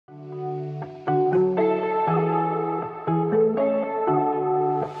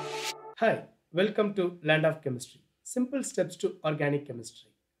Hi, welcome to Land of Chemistry. Simple steps to organic chemistry.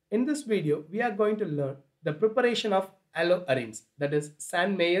 In this video, we are going to learn the preparation of alloarenes, that is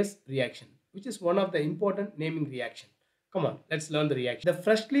Sandmeyer's reaction, which is one of the important naming reaction. Come on, let's learn the reaction. The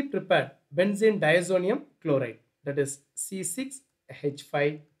freshly prepared benzene diazonium chloride, that is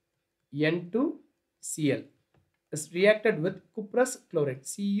C6H5N2Cl, is reacted with cuprous chloride,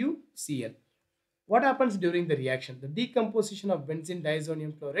 CuCl. What happens during the reaction? The decomposition of benzene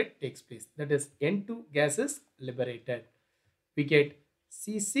diazonium chloride takes place. That is, N2 gas is liberated. We get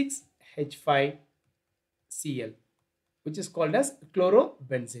C6H5Cl, which is called as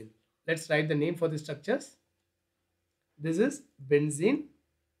chlorobenzene. Let's write the name for the structures. This is benzene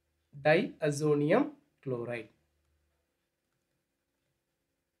diazonium chloride.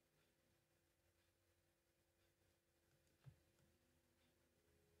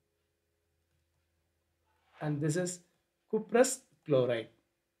 And this is cuprous chloride.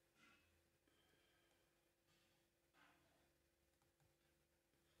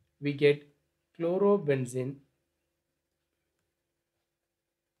 We get chlorobenzene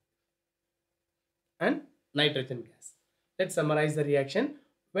and nitrogen gas. Let's summarize the reaction.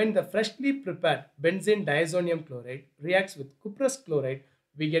 When the freshly prepared benzene diazonium chloride reacts with cuprous chloride,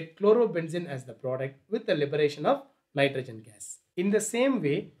 we get chlorobenzene as the product with the liberation of nitrogen gas. In the same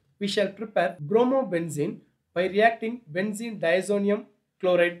way, we shall prepare bromobenzene by reacting benzene diazonium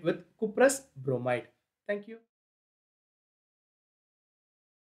chloride with cuprous bromide. Thank you.